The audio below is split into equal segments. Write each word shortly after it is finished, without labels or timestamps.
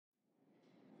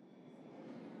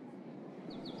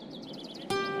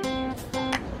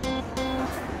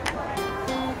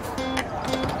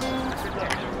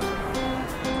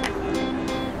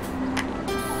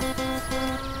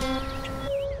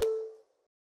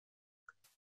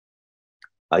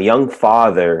A young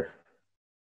father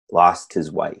lost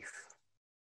his wife,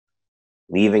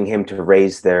 leaving him to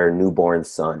raise their newborn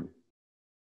son.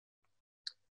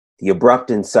 The abrupt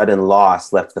and sudden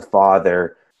loss left the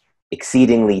father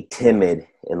exceedingly timid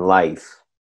in life,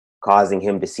 causing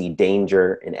him to see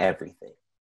danger in everything.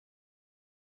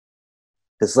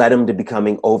 This led him to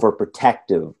becoming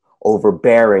overprotective,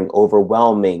 overbearing,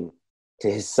 overwhelming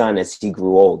to his son as he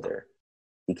grew older.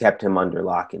 He kept him under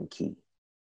lock and key.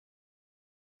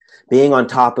 Being on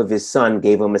top of his son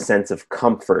gave him a sense of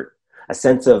comfort, a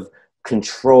sense of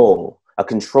control, a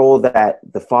control that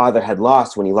the father had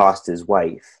lost when he lost his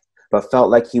wife, but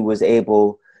felt like he was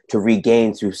able to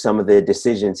regain through some of the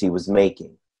decisions he was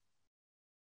making.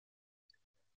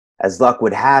 As luck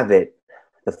would have it,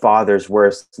 the father's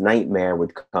worst nightmare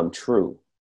would come true.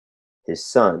 His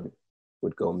son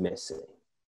would go missing.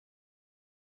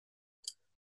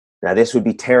 Now, this would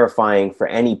be terrifying for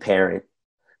any parent,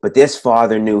 but this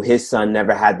father knew his son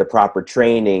never had the proper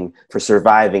training for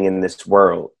surviving in this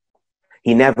world.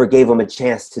 He never gave him a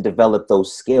chance to develop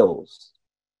those skills.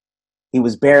 He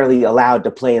was barely allowed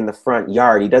to play in the front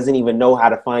yard. He doesn't even know how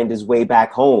to find his way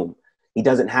back home. He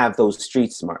doesn't have those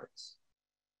street smarts.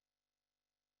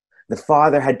 The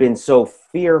father had been so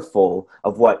fearful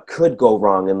of what could go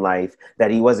wrong in life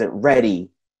that he wasn't ready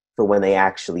for when they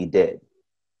actually did.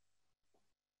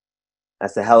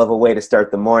 That's a hell of a way to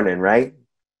start the morning, right?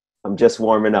 I'm just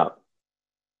warming up.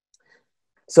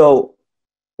 So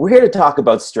we're here to talk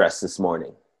about stress this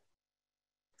morning.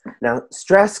 Now,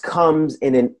 stress comes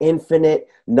in an infinite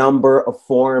number of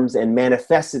forms and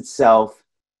manifests itself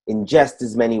in just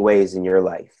as many ways in your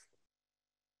life.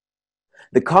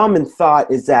 The common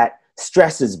thought is that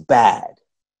stress is bad,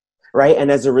 right?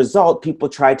 And as a result, people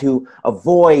try to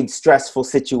avoid stressful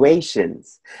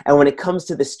situations. And when it comes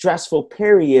to the stressful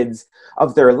periods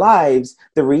of their lives,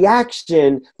 the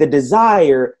reaction, the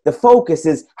desire, the focus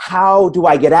is, how do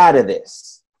I get out of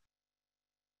this?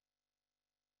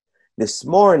 This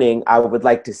morning, I would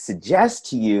like to suggest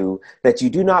to you that you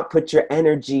do not put your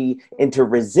energy into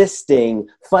resisting,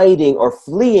 fighting, or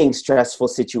fleeing stressful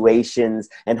situations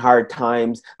and hard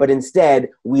times, but instead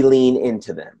we lean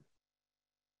into them.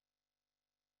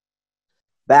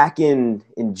 Back in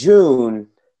June,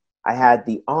 I had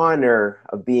the honor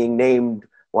of being named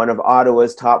one of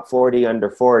Ottawa's top 40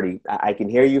 under 40. I can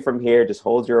hear you from here. Just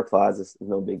hold your applause. It's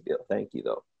no big deal. Thank you,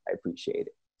 though. I appreciate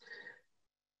it.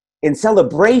 In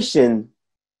celebration,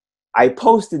 I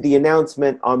posted the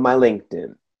announcement on my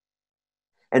LinkedIn.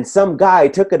 And some guy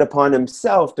took it upon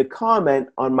himself to comment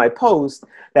on my post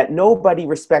that nobody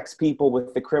respects people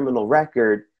with a criminal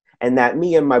record and that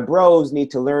me and my bros need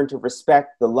to learn to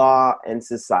respect the law and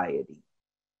society.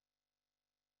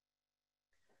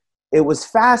 It was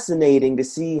fascinating to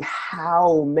see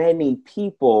how many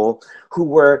people who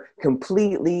were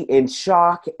completely in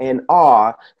shock and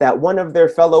awe that one of their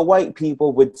fellow white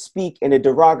people would speak in a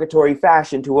derogatory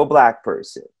fashion to a black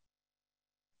person.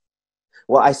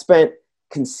 Well, I spent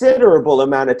considerable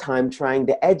amount of time trying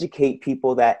to educate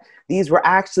people that these were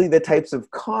actually the types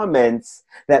of comments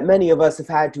that many of us have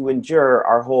had to endure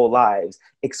our whole lives,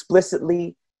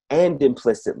 explicitly and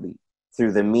implicitly,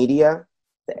 through the media,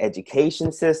 the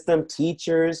education system,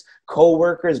 teachers,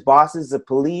 co-workers, bosses, the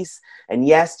police, and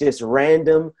yes, just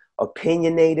random,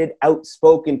 opinionated,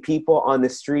 outspoken people on the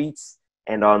streets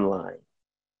and online.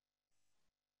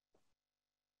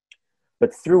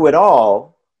 But through it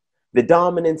all, the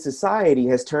dominant society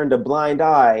has turned a blind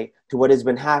eye to what has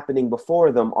been happening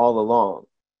before them all along.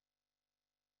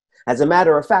 As a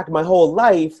matter of fact, my whole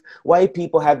life, white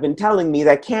people have been telling me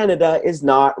that Canada is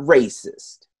not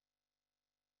racist.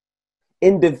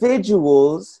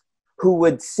 Individuals who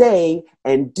would say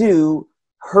and do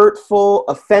hurtful,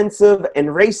 offensive, and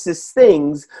racist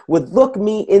things would look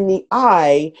me in the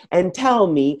eye and tell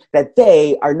me that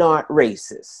they are not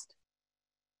racist.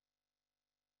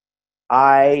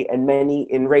 I and many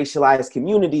in racialized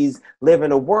communities live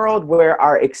in a world where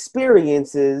our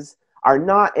experiences are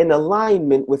not in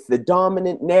alignment with the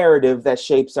dominant narrative that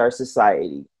shapes our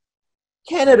society.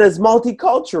 Canada is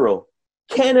multicultural.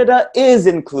 Canada is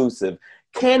inclusive.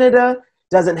 Canada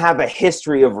doesn't have a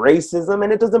history of racism,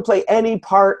 and it doesn't play any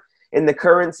part in the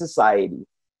current society.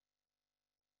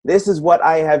 This is what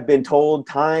I have been told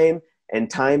time and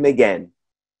time again.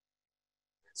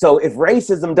 So if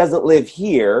racism doesn't live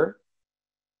here,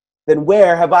 then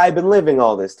where have I been living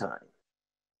all this time?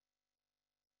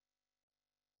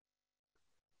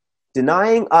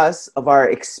 Denying us of our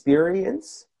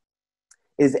experience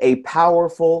is a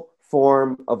powerful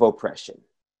form of oppression.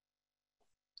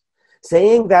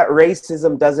 Saying that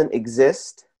racism doesn't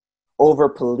exist over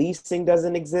policing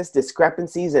doesn't exist,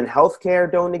 discrepancies in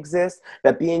healthcare don't exist,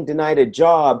 that being denied a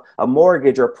job, a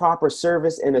mortgage, or proper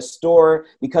service in a store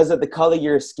because of the color of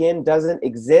your skin doesn't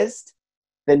exist,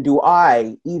 then do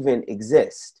I even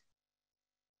exist?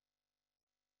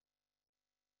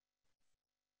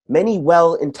 Many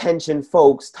well-intentioned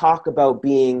folks talk about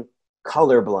being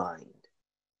colorblind,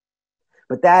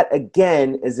 but that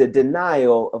again is a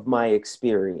denial of my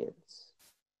experience.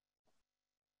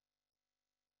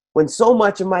 When so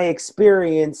much of my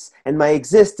experience and my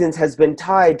existence has been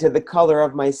tied to the color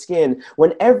of my skin,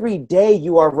 when every day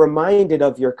you are reminded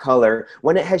of your color,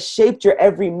 when it has shaped your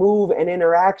every move and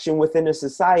interaction within a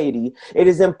society, it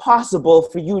is impossible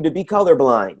for you to be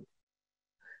colorblind.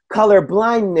 Color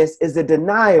blindness is a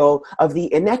denial of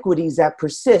the inequities that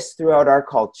persist throughout our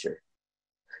culture.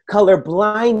 Color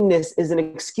blindness is an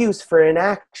excuse for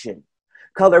inaction.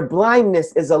 Color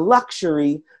blindness is a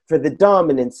luxury for the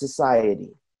dominant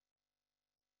society.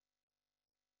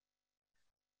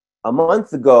 A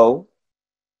month ago,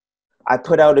 I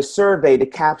put out a survey to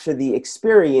capture the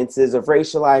experiences of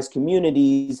racialized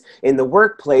communities in the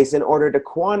workplace in order to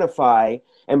quantify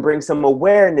and bring some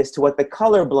awareness to what the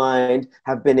colorblind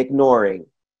have been ignoring.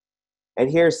 And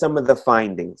here's some of the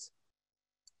findings.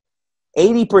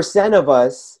 80% of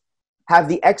us have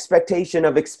the expectation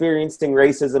of experiencing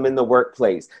racism in the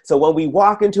workplace. So when we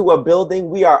walk into a building,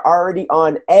 we are already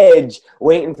on edge,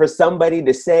 waiting for somebody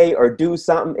to say or do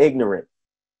something ignorant.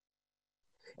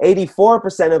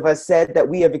 84% of us said that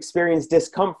we have experienced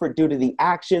discomfort due to the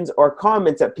actions or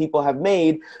comments that people have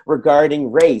made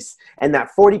regarding race. And that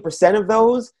 40% of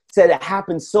those said it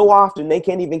happens so often they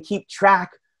can't even keep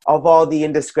track of all the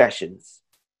indiscretions.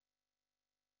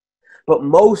 But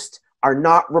most are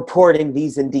not reporting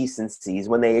these indecencies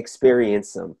when they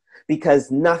experience them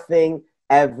because nothing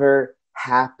ever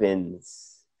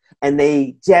happens. And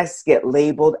they just get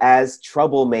labeled as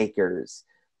troublemakers,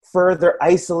 further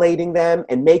isolating them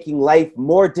and making life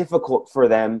more difficult for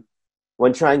them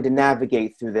when trying to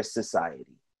navigate through this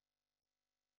society.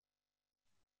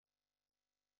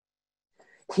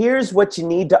 Here's what you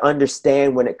need to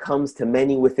understand when it comes to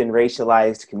many within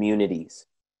racialized communities.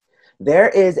 There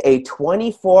is a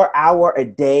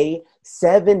 24-hour-a-day,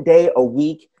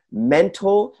 7-day-a-week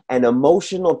mental and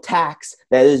emotional tax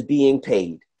that is being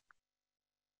paid.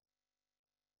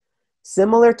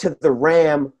 Similar to the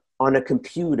RAM on a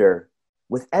computer,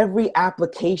 with every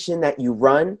application that you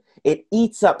run, it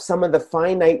eats up some of the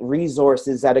finite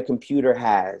resources that a computer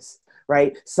has,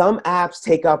 right? Some apps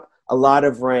take up a lot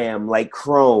of RAM, like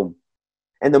Chrome.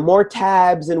 And the more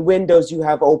tabs and windows you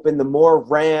have open, the more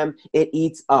RAM it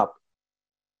eats up.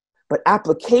 But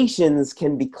applications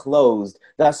can be closed,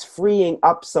 thus freeing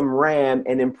up some RAM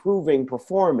and improving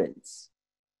performance.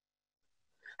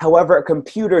 However, a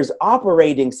computer's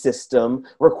operating system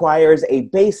requires a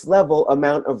base level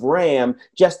amount of RAM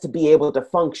just to be able to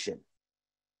function.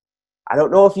 I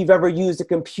don't know if you've ever used a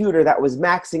computer that was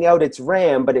maxing out its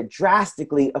RAM, but it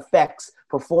drastically affects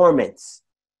performance.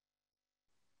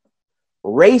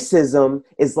 Racism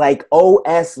is like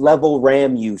OS level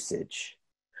RAM usage.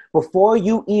 Before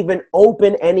you even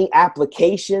open any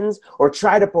applications or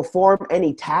try to perform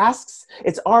any tasks,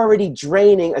 it's already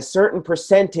draining a certain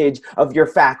percentage of your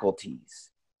faculties.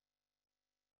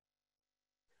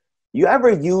 You ever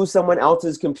use someone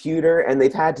else's computer and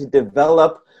they've had to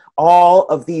develop all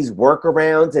of these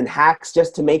workarounds and hacks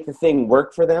just to make the thing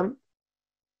work for them?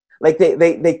 Like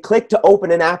they click to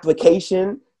open an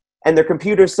application and their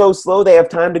computer's so slow they have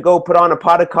time to go put on a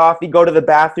pot of coffee, go to the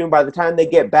bathroom. By the time they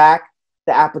get back,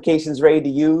 the application's ready to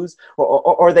use,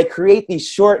 or they create these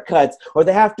shortcuts, or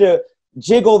they have to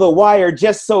jiggle the wire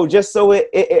just so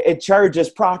it charges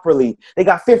properly. They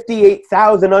got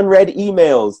 58,000 unread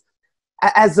emails.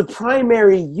 As the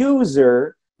primary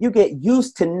user, you get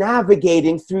used to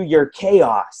navigating through your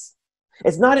chaos.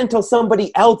 It's not until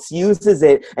somebody else uses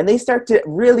it and they start to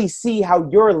really see how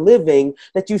you're living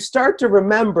that you start to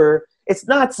remember it's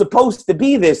not supposed to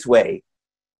be this way.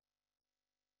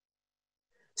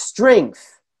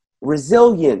 Strength,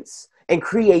 resilience, and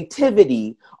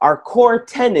creativity are core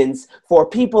tenets for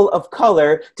people of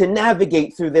color to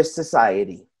navigate through this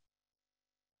society.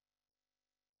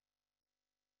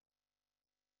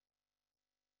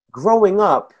 Growing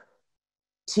up,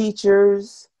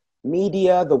 teachers,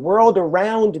 media, the world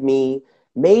around me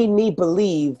made me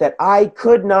believe that I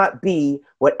could not be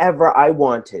whatever I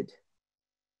wanted,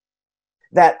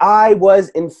 that I was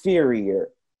inferior,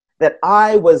 that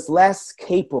I was less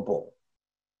capable.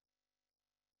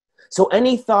 So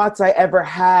any thoughts I ever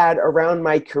had around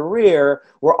my career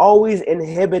were always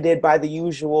inhibited by the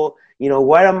usual,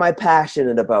 what am I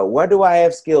passionate about? What do I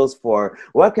have skills for?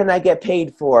 What can I get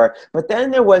paid for? But then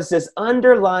there was this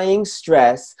underlying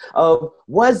stress of,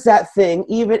 was that thing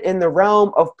even in the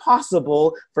realm of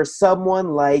possible for someone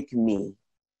like me?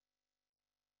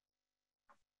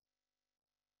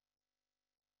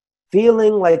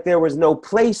 Feeling like there was no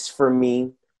place for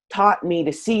me taught me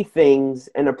to see things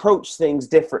and approach things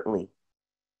differently.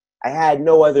 I had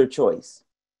no other choice.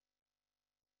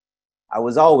 I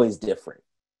was always different.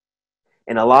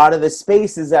 In a lot of the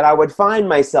spaces that I would find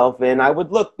myself in, I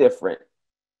would look different.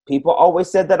 People always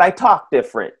said that I talked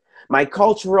different. My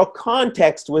cultural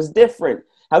context was different.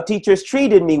 How teachers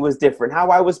treated me was different.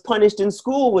 How I was punished in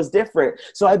school was different.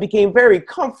 So I became very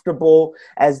comfortable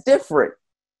as different.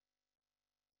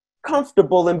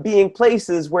 Comfortable in being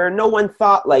places where no one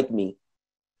thought like me.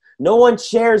 No one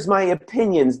shares my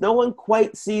opinions. No one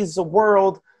quite sees the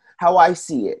world how I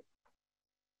see it.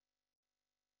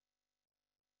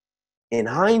 In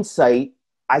hindsight,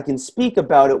 I can speak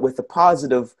about it with a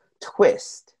positive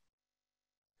twist.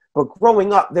 But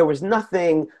growing up, there was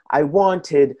nothing I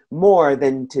wanted more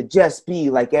than to just be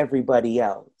like everybody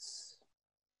else.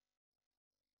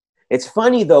 It's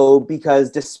funny though,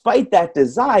 because despite that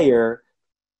desire,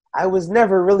 I was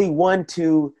never really one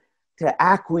to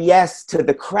acquiesce to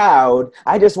the crowd.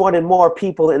 I just wanted more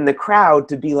people in the crowd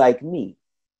to be like me.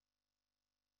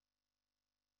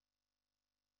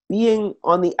 Being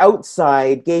on the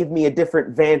outside gave me a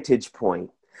different vantage point.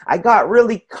 I got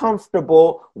really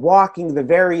comfortable walking the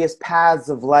various paths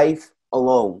of life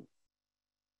alone.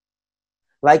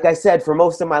 Like I said, for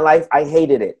most of my life, I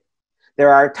hated it.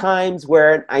 There are times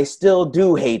where I still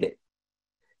do hate it.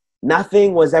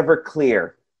 Nothing was ever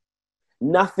clear.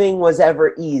 Nothing was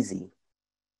ever easy.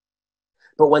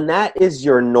 But when that is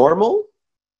your normal,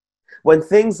 when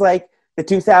things like the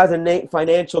 2008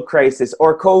 financial crisis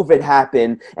or COVID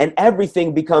happen and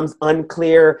everything becomes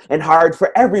unclear and hard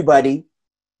for everybody,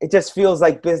 it just feels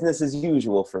like business as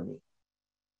usual for me.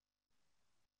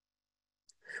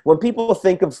 When people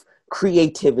think of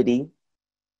creativity,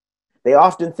 they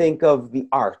often think of the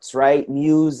arts, right?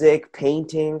 Music,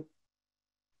 painting.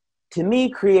 To me,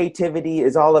 creativity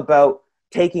is all about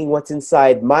taking what's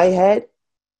inside my head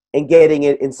and getting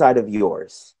it inside of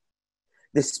yours.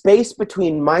 The space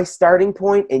between my starting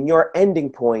point and your ending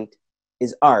point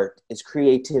is art, is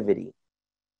creativity.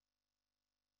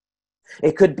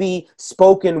 It could be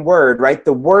spoken word, right?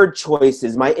 The word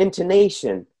choices, my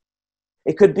intonation.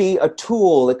 It could be a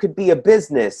tool. It could be a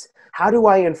business. How do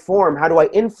I inform? How do I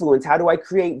influence? How do I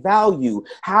create value?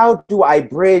 How do I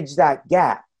bridge that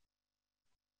gap?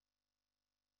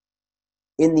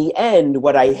 In the end,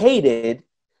 what I hated,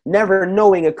 never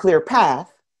knowing a clear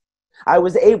path, I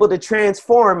was able to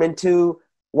transform into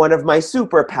one of my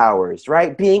superpowers,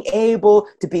 right? Being able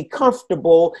to be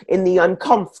comfortable in the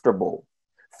uncomfortable,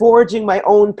 forging my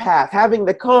own path, having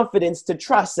the confidence to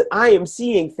trust that I am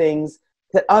seeing things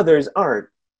that others aren't.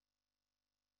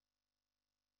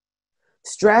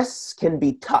 Stress can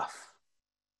be tough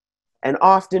and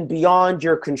often beyond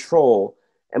your control.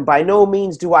 And by no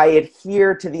means do I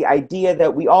adhere to the idea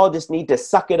that we all just need to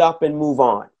suck it up and move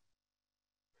on.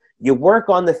 You work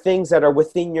on the things that are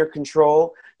within your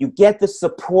control. You get the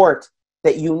support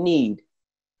that you need.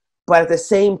 But at the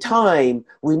same time,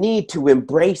 we need to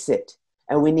embrace it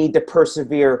and we need to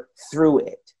persevere through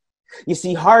it. You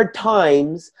see, hard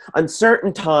times,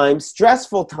 uncertain times,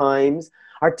 stressful times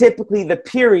are typically the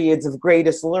periods of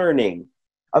greatest learning,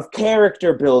 of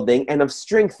character building, and of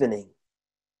strengthening.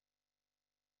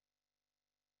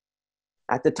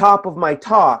 At the top of my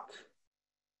talk,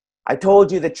 I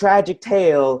told you the tragic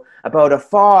tale about a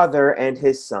father and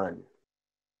his son.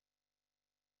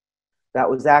 That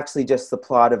was actually just the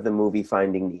plot of the movie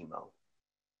Finding Nemo.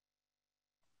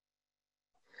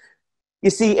 You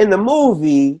see, in the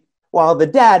movie, while the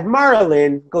dad,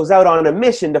 Marlin, goes out on a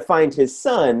mission to find his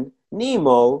son,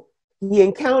 Nemo, he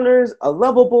encounters a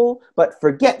lovable but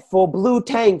forgetful blue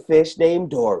tangfish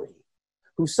named Dory,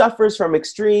 who suffers from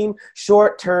extreme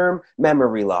short-term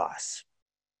memory loss.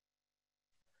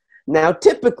 Now,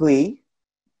 typically,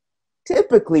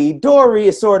 Dory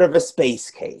is sort of a space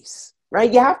case,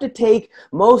 right? You have to take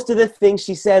most of the things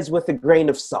she says with a grain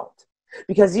of salt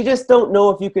because you just don't know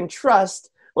if you can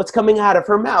trust what's coming out of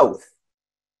her mouth.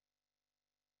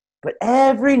 But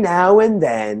every now and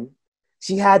then,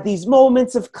 she had these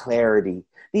moments of clarity,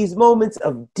 these moments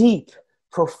of deep,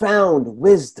 profound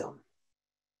wisdom.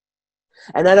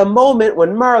 And at a moment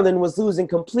when Marlin was losing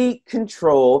complete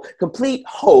control, complete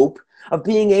hope of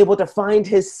being able to find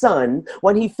his son,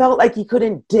 when he felt like he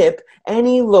couldn't dip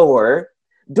any lower,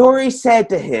 Dory said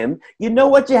to him, "You know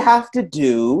what you have to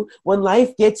do when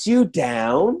life gets you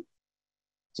down?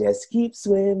 Just keep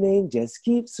swimming, just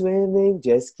keep swimming,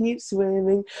 just keep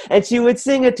swimming." And she would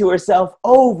sing it to herself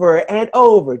over and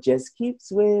over. Just keep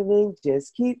swimming,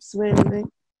 just keep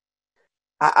swimming.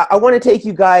 I want to take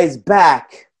you guys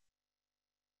back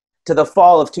to the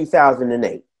fall of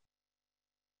 2008,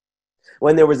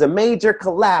 when there was a major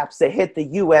collapse that hit the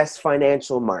US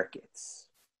financial markets.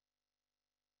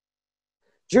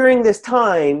 During this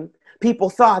time, people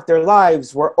thought their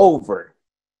lives were over.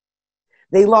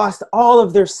 They lost all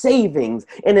of their savings.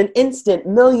 In an instant,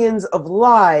 millions of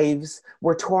lives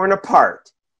were torn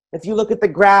apart. If you look at the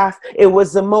graph, it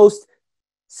was the most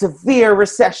severe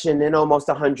recession in almost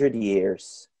 100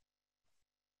 years.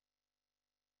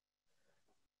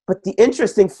 But the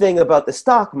interesting thing about the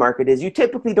stock market is you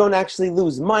typically don't actually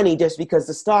lose money just because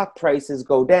the stock prices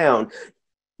go down.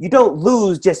 You don't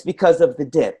lose just because of the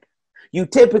dip. You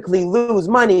typically lose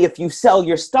money if you sell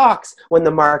your stocks when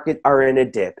the market are in a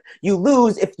dip. You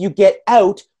lose if you get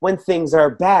out when things are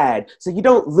bad. So you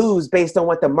don't lose based on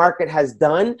what the market has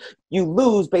done. You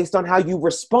lose based on how you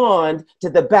respond to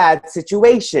the bad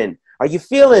situation. Are you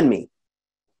feeling me?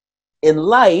 In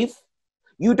life,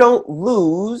 you don't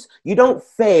lose, you don't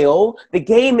fail. The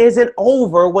game isn't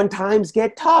over when times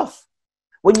get tough.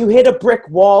 When you hit a brick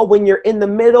wall, when you're in the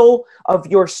middle of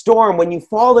your storm, when you've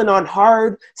fallen on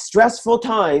hard, stressful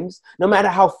times, no matter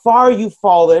how far you've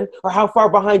fallen or how far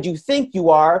behind you think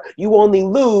you are, you only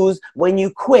lose when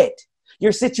you quit.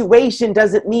 Your situation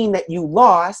doesn't mean that you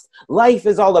lost. Life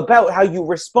is all about how you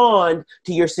respond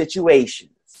to your situations.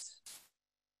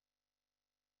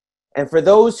 And for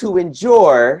those who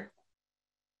endure,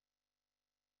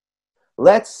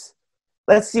 let's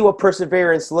see what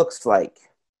perseverance looks like.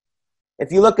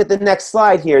 If you look at the next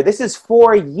slide here, this is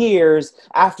 4 years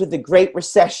after the Great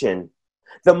Recession.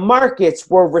 The markets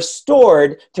were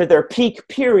restored to their peak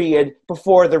period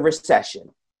before the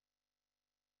recession.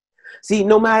 See,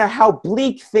 no matter how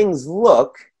bleak things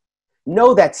look,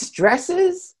 know that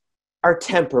stresses are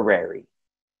temporary.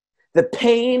 The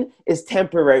pain is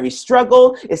temporary.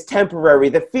 Struggle is temporary.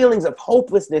 The feelings of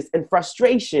hopelessness and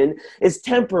frustration is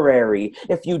temporary.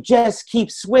 If you just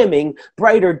keep swimming,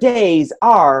 brighter days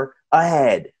are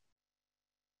ahead.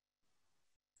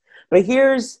 But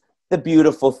here's the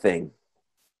beautiful thing.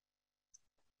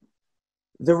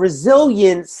 The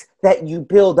resilience that you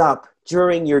build up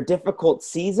during your difficult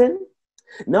season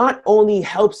not only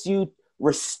helps you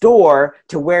restore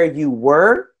to where you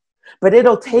were, but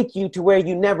it'll take you to where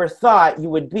you never thought you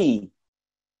would be.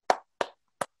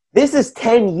 This is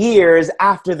 10 years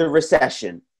after the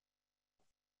recession.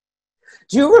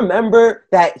 Do you remember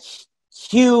that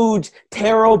huge,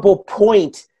 terrible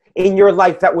point in your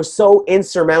life that was so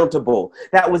insurmountable,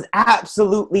 that was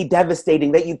absolutely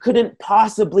devastating, that you couldn't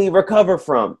possibly recover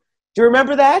from? Do you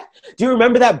remember that? Do you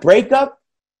remember that breakup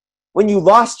when you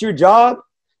lost your job?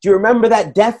 Do you remember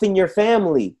that death in your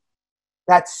family?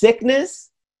 That sickness?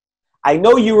 I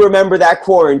know you remember that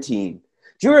quarantine.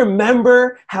 Do you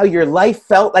remember how your life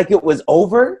felt like it was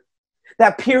over?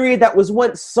 That period that was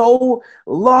once so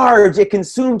large, it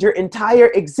consumed your entire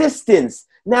existence.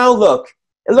 Now look,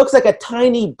 it looks like a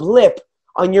tiny blip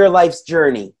on your life's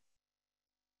journey.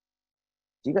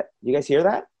 Do you guys hear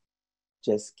that?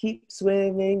 Just keep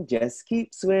swimming, just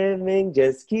keep swimming,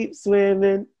 just keep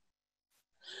swimming.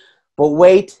 But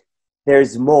wait,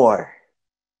 there's more.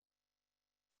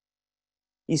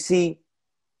 You see,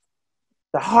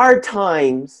 the hard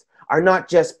times are not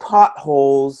just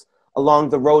potholes along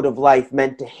the road of life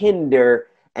meant to hinder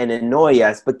and annoy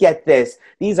us. But get this,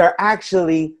 these are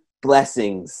actually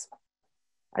blessings.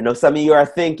 I know some of you are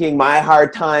thinking, my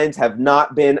hard times have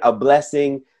not been a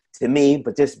blessing to me,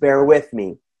 but just bear with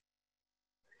me.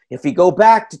 If we go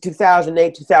back to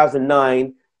 2008,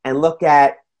 2009, and look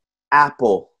at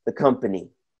Apple, the company.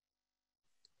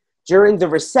 During the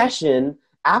recession,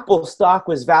 Apple stock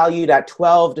was valued at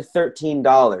 $12 to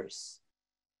 $13.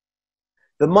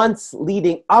 The months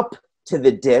leading up to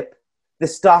the dip, the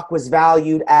stock was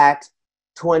valued at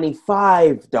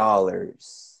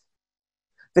 $25.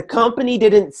 The company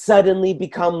didn't suddenly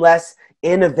become less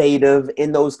innovative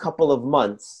in those couple of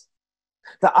months.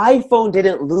 The iPhone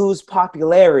didn't lose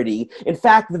popularity. In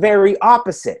fact, the very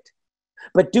opposite.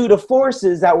 But due to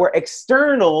forces that were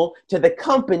external to the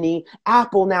company,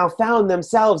 Apple now found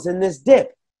themselves in this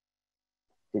dip.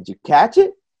 Did you catch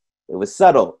it? It was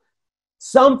subtle.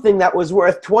 Something that was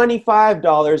worth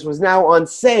 $25 was now on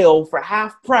sale for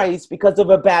half price because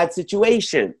of a bad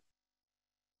situation.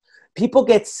 People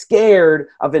get scared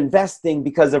of investing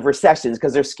because of recessions,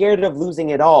 because they're scared of losing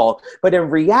it all. But in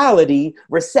reality,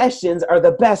 recessions are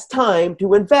the best time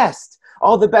to invest.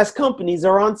 All the best companies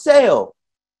are on sale.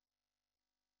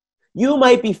 You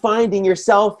might be finding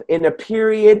yourself in a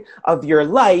period of your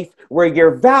life where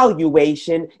your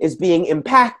valuation is being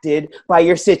impacted by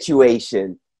your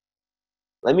situation.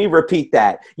 Let me repeat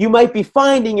that. You might be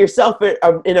finding yourself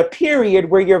in a period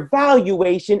where your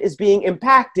valuation is being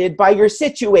impacted by your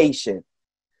situation.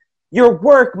 Your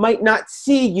work might not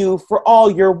see you for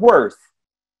all you're worth.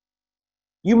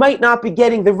 You might not be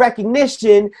getting the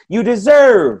recognition you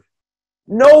deserve.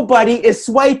 Nobody is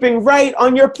swiping right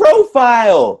on your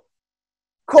profile.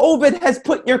 COVID has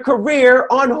put your career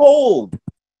on hold.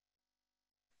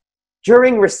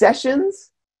 During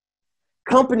recessions,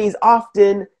 companies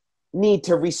often need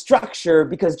to restructure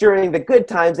because during the good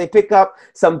times, they pick up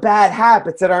some bad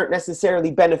habits that aren't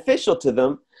necessarily beneficial to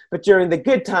them. But during the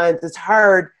good times, it's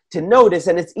hard to notice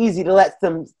and it's easy to let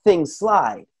some things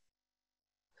slide.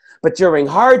 But during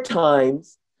hard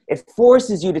times, it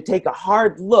forces you to take a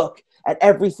hard look at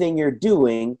everything you're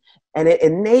doing, and it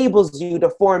enables you to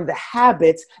form the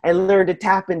habits and learn to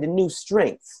tap into new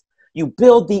strengths. You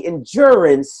build the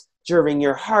endurance during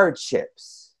your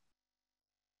hardships.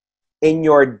 In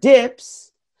your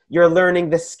dips, you're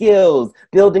learning the skills,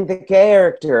 building the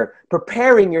character,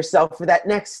 preparing yourself for that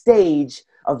next stage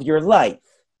of your life.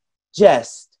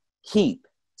 Just keep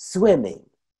swimming.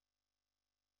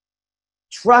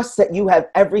 Trust that you have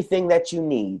everything that you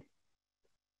need.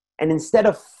 And instead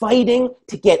of fighting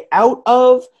to get out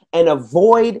of and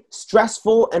avoid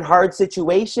stressful and hard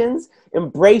situations,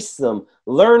 embrace them,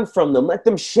 learn from them, let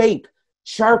them shape,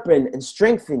 sharpen, and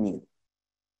strengthen you.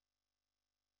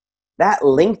 That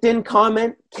LinkedIn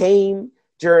comment came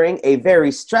during a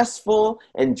very stressful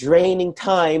and draining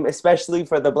time, especially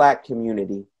for the Black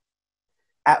community.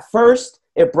 At first,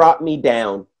 it brought me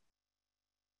down.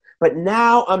 But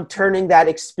now I'm turning that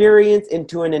experience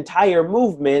into an entire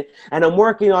movement, and I'm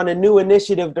working on a new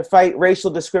initiative to fight racial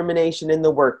discrimination in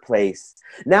the workplace.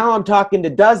 Now I'm talking to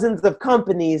dozens of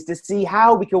companies to see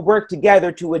how we can work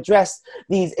together to address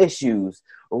these issues.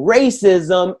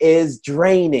 Racism is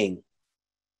draining.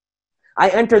 I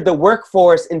entered the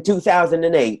workforce in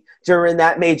 2008 during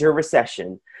that major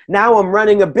recession. Now I'm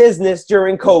running a business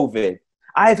during COVID.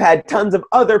 I've had tons of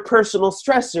other personal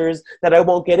stressors that I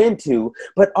won't get into,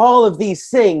 but all of these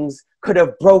things could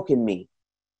have broken me.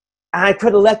 I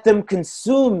could have let them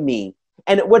consume me,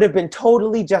 and it would have been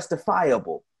totally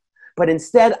justifiable. But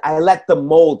instead, I let them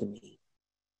mold me.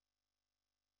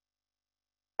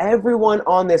 Everyone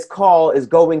on this call is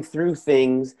going through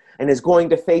things and is going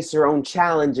to face their own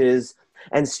challenges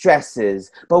and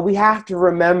stresses. But we have to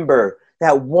remember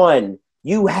that, one,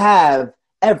 you have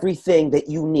everything that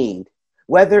you need.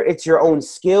 Whether it's your own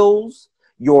skills,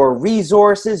 your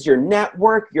resources, your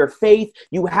network, your faith,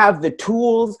 you have the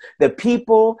tools, the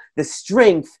people, the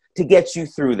strength to get you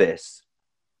through this.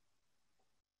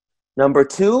 Number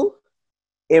two,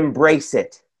 embrace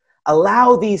it.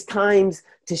 Allow these times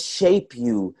to shape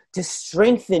you, to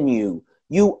strengthen you.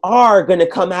 You are going to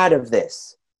come out of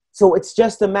this. So it's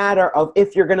just a matter of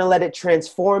if you're going to let it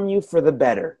transform you for the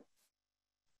better.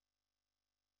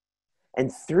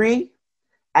 And three,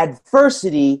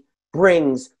 adversity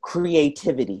brings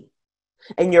creativity,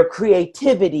 and your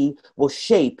creativity will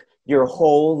shape your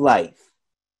whole life.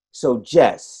 So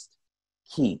just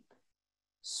keep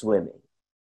swimming.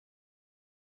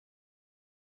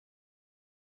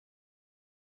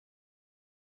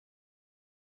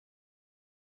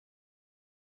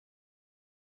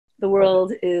 The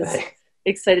world is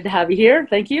excited to have you here.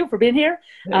 Thank you for being here.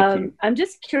 I'm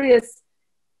just curious.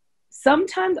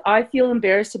 Sometimes I feel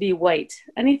embarrassed to be white.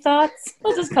 Any thoughts?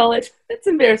 I'll just call it. It's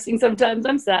embarrassing sometimes.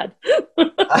 I'm sad.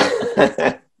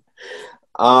 I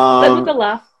look a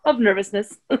laugh of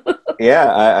nervousness.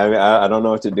 Yeah, I don't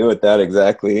know what to do with that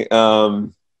exactly.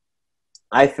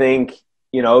 I think,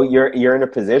 you're in a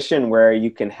position where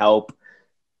you can help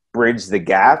bridge the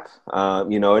gap.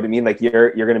 You know what I mean? Like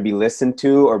you're going to be listened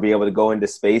to or be able to go into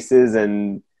spaces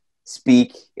and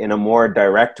speak in a more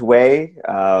direct way,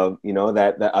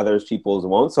 that others people's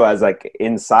won't. So as like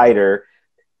insider,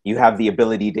 you have the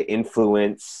ability to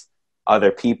influence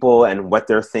other people and what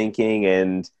they're thinking,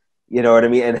 and you know what I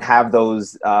mean, and have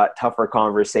those tougher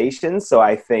conversations. So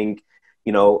I think,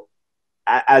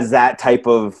 as that type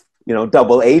of,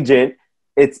 double agent,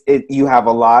 you have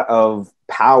a lot of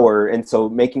power. And so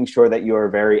making sure that you are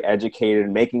very educated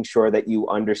and making sure that you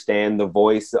understand the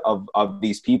voice of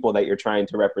these people that you're trying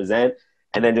to represent,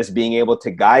 and then just being able to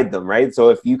guide them, right? So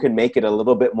if you can make it a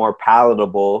little bit more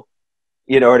palatable,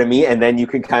 you know what I mean? And then you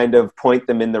can kind of point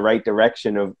them in the right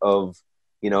direction of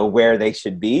where they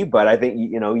should be. But I think,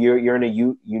 you're in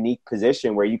a unique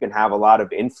position where you can have a lot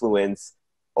of influence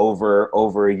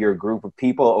over your group of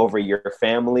people, over your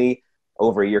family,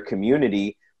 over your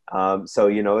community. So,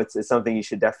 you know, it's something you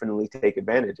should definitely take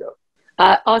advantage of.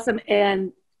 Awesome.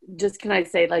 And just, can I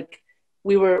say, like,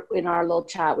 we were in our little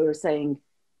chat, we were saying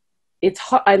it's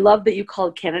hard. I love that you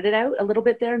called Canada out a little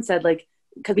bit there and said, like,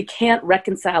 because we can't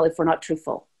reconcile if we're not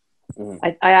truthful.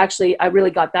 I really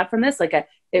got that from this. Like,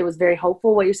 it was very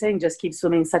hopeful what you're saying. Just keep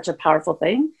swimming, such a powerful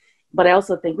thing. But I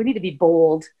also think we need to be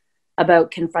bold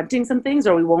about confronting some things,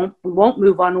 or we won't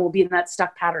move on. We'll be in that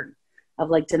stuck pattern of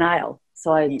like denial.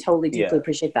 So I totally deeply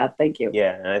appreciate that. Thank you.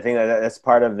 Yeah, and I think that's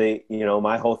part of the, you know,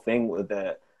 my whole thing with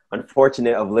the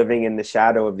unfortunate of living in the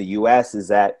shadow of the U.S. is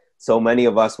that so many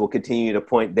of us will continue to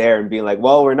point there and be like,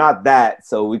 well, we're not that,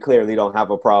 so we clearly don't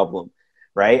have a problem,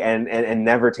 right? And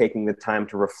never taking the time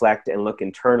to reflect and look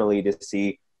internally to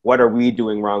see what are we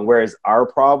doing wrong, where is our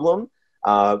problem?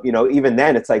 You know, even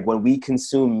then, it's like when we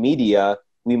consume media,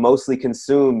 we mostly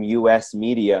consume U.S.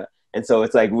 media. And so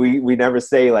it's like we never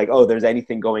say like, oh, there's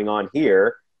anything going on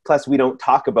here. Plus, we don't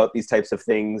talk about these types of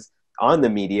things on the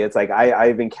media. It's like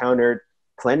I've encountered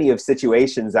plenty of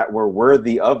situations that were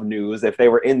worthy of news. If they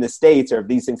were in the States, or if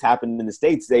these things happened in the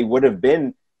States, they would have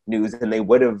been news, and they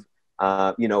would have,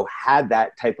 you know, had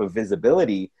that type of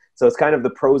visibility. So it's kind of the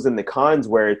pros and the cons,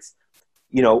 where it's,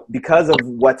 you know, because of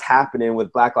what's happening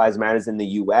with Black Lives Matters in the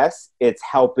US, it's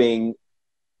helping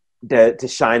to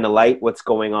shine a light what's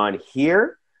going on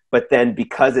here. But then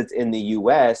because it's in the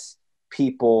US,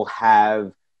 people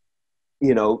have,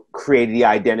 you know, created the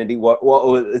identity,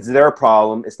 well, it's their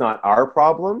problem, it's not our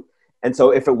problem. And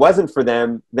so if it wasn't for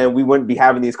them, then we wouldn't be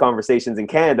having these conversations in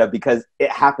Canada, because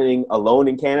it happening alone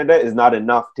in Canada is not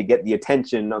enough to get the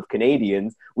attention of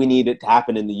Canadians. We need it to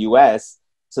happen in the US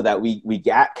so that we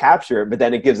capture it. But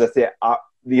then it gives us the,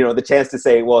 you know, the chance to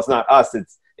say, well, it's not us,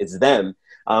 it's them.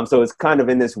 So it's kind of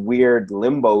in this weird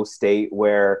limbo state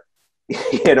where,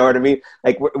 you know what I mean?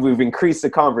 Like, we've increased the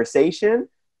conversation,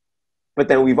 but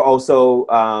then we've also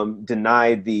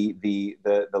denied the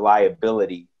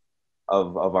liability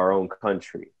of our own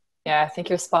country. Yeah, I think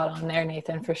you're spot on there,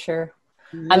 Nathan, for sure.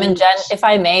 I mean, Jen, if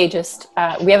I may, just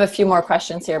we have a few more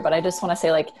questions here, but I just want to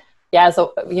say, like, yeah, as a,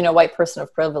 you know, white person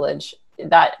of privilege,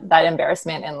 that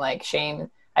embarrassment and like shame,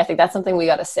 I think that's something we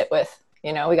got to sit with.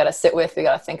 You know, we got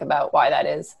to think about why that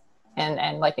is.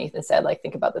 And like Nathan said, like,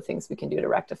 think about the things we can do to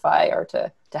rectify or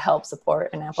to help support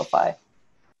and amplify.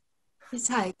 Yes,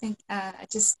 hi. I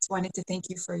just wanted to thank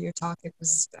you for your talk. It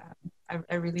was,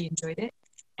 I really enjoyed it.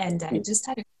 And I just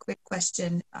had a quick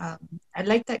question. I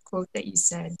like that quote that you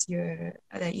said,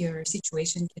 that your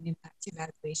situation can impact your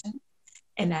evaluation.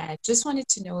 And I just wanted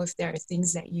to know if there are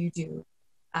things that you do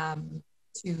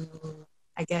to,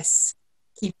 I guess,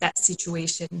 keep that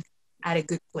situation at a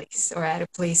good place, or at a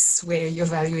place where your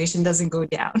valuation doesn't go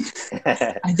down.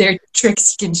 Are there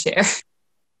tricks you can share?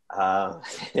 I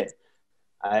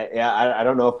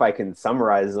don't know if I can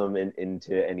summarize them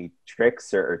into any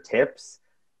tricks or tips.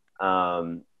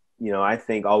 You know, I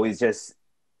think always just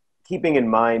keeping in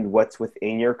mind what's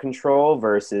within your control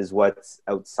versus what's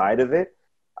outside of it.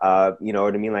 You know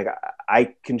what I mean? Like,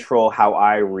 I control how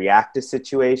I react to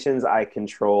situations. I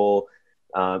control,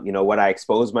 you know, what I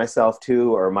expose myself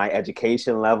to, or my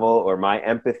education level, or my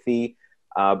empathy.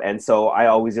 And so I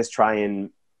always just try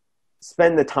and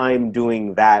spend the time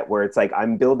doing that, where it's like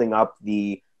I'm building up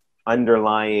the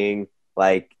underlying,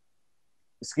 like,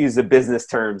 excuse the business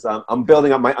terms, I'm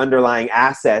building up my underlying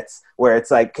assets, where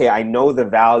it's like, okay, I know the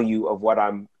value of what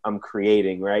I'm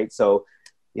creating, right? So,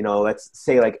 you know, let's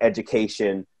say like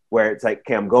education, where it's like,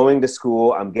 okay, I'm going to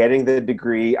school, I'm getting the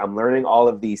degree, I'm learning all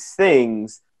of these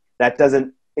things. That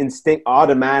doesn't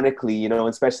automatically, you know,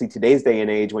 especially today's day and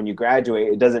age, when you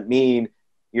graduate, it doesn't mean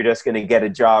you're just going to get a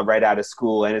job right out of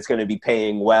school and it's going to be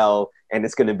paying well and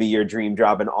it's going to be your dream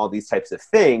job and all these types of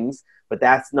things. But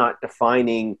that's not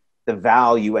defining the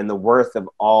value and the worth of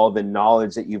all the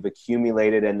knowledge that you've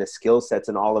accumulated and the skill sets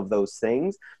and all of those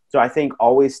things. So I think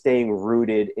always staying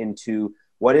rooted into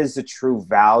what is the true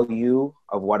value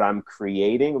of what I'm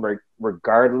creating,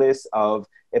 regardless of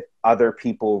if other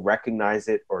people recognize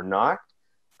it or not.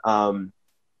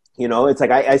 You know, it's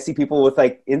like I see people with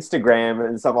like Instagram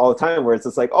and stuff all the time, where it's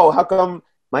just like, oh, how come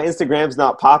my Instagram's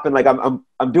not popping? Like,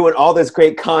 I'm doing all this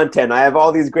great content, I have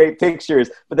all these great pictures,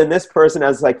 but then this person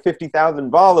has like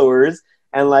 50,000 followers,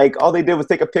 and like all they did was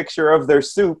take a picture of their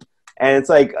soup, and it's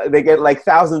like they get like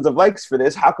thousands of likes for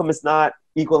this. How come it's not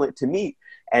equivalent to me?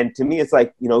 And to me, it's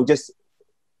like, you know, just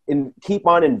keep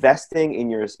on investing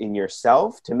in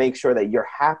yourself to make sure that you're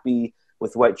happy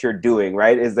with what you're doing,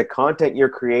 right? Is the content you're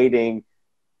creating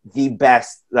the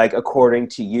best, like, according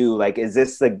to you? Like, is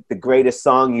this the greatest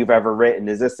song you've ever written?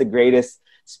 Is this the greatest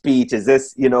speech? Is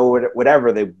this, you know,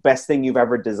 whatever, the best thing you've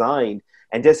ever designed?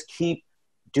 And just keep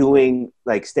doing,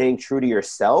 like, staying true to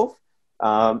yourself.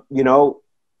 You know,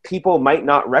 people might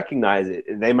not recognize it.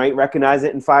 They might recognize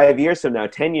it in 5 years from now,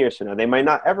 10 years from now. They might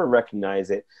not ever recognize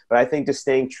it. But I think just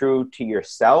staying true to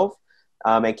yourself,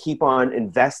 and keep on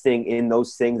investing in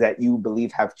those things that you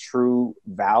believe have true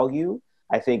value,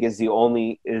 I think is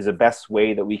the best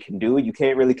way that we can do it. You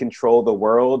can't really control the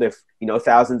world. If, you know,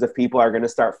 thousands of people are going to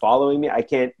start following me, I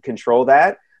can't control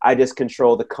that. I just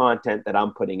control the content that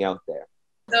I'm putting out there.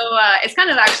 So it's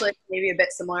kind of actually maybe a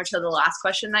bit similar to the last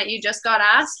question that you just got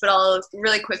asked, but I'll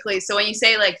really quickly. So when you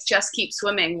say, like, just keep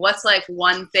swimming, what's, like,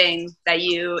 one thing that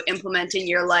you implement in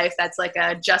your life that's like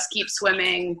a just keep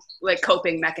swimming, like,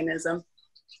 coping mechanism?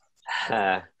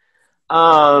 I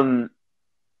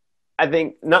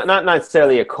think not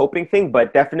necessarily a coping thing,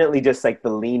 but definitely just like the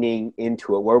leaning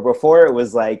into it, where before it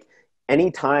was like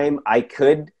anytime I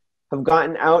could have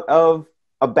gotten out of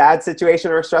a bad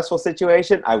situation or a stressful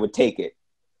situation, I would take it.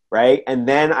 Right. And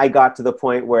then I got to the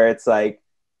point where it's like,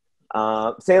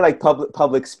 say like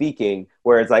public speaking,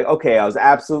 where it's like, okay, I was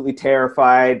absolutely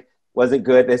terrified. Wasn't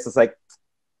good. This is like,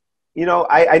 you know,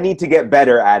 I need to get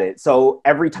better at it. So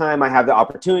every time I have the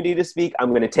opportunity to speak,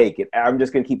 I'm going to take it. I'm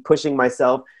just going to keep pushing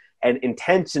myself and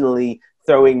intentionally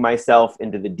throwing myself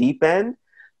into the deep end.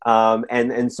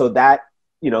 And so that,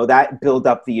 you know, that build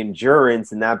up the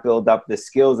endurance and that build up the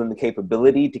skills and the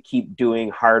capability to keep doing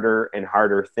harder and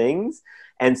harder things.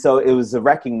 And so it was a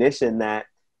recognition that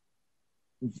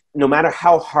no matter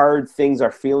how hard things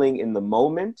are feeling in the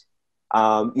moment,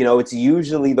 you know, it's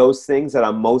usually those things that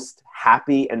I'm most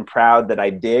happy and proud that I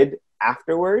did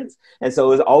afterwards. And so it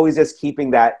was always just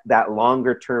keeping that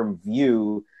longer term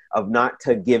view of not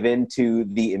to give in to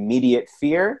the immediate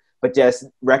fear, but just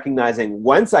recognizing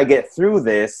once I get through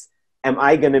this, am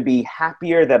I going to be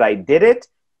happier that I did it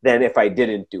than if I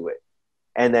didn't do it?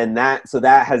 And then that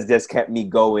has just kept me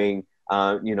going,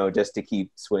 you know, just to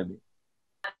keep swimming.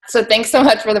 So thanks so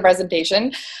much for the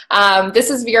presentation. This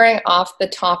is veering off the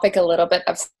topic a little bit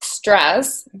of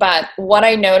stress, but what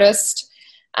I noticed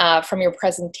from your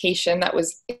presentation that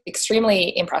was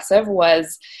extremely impressive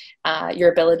was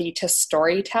your ability to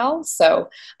storytell. So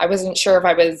I wasn't sure if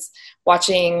I was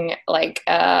watching like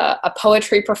a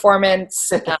poetry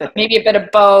performance, maybe a bit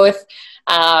of both.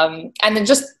 And then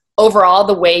just overall,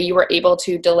 the way you were able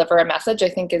to deliver a message, I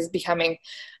think is becoming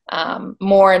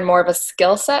more and more of a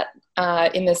skill set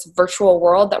in this virtual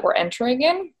world that we're entering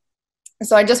in.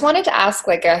 So I just wanted to ask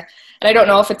and I don't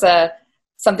know if it's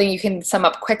something you can sum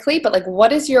up quickly, but like, what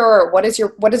does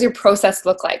your process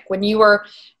look like when you were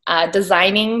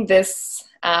designing this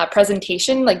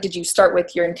presentation? Like, did you start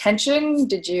with your intention?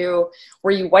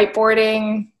 Were you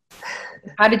whiteboarding?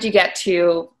 How did you get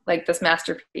to like this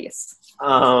masterpiece?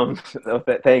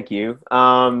 Thank you.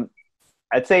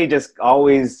 I'd say just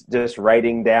always just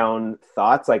writing down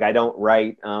thoughts. Like I don't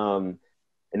write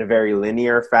in a very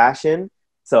linear fashion.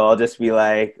 So I'll just be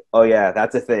like, oh yeah,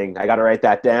 that's a thing. I got to write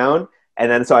that down. And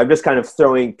then so I'm just kind of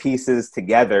throwing pieces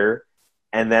together,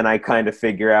 and then I kind of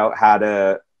figure out how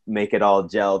to make it all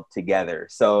gelled together.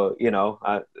 So, you know,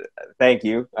 thank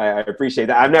you. I appreciate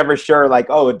that. I'm never sure like,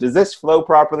 oh, does this flow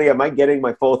properly? Am I getting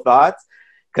my full thoughts?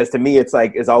 Because to me, it's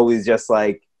always just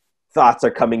like thoughts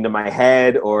are coming to my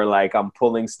head, or like I'm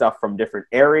pulling stuff from different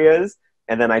areas,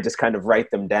 and then I just kind of write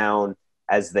them down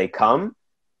as they come.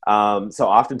 So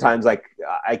oftentimes like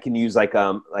I can use like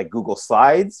Google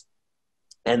Slides,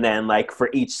 and then like for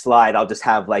each slide, I'll just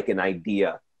have like an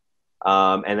idea.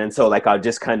 And then so like I'll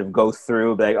just kind of go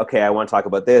through like, okay, I want to talk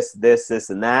about this,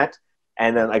 and that.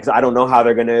 And then like, I don't know how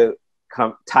they're going to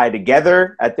tie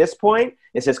together at this point.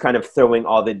 It's just kind of throwing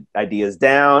all the ideas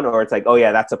down, or it's like, oh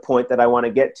yeah, that's a point that I want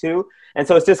to get to. And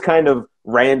so it's just kind of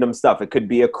random stuff. It could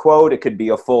be a quote, it could be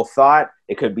a full thought,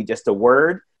 it could be just a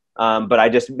word. But I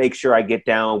just make sure I get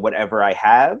down whatever I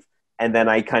have. And then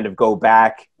I kind of go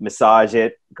back, massage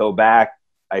it, go back,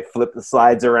 I flip the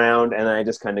slides around, and then I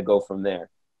just kind of go from there.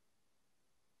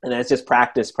 And then it's just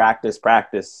practice, practice,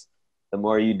 practice. The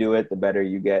more you do it, the better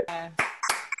you get.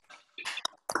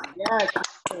 Yeah.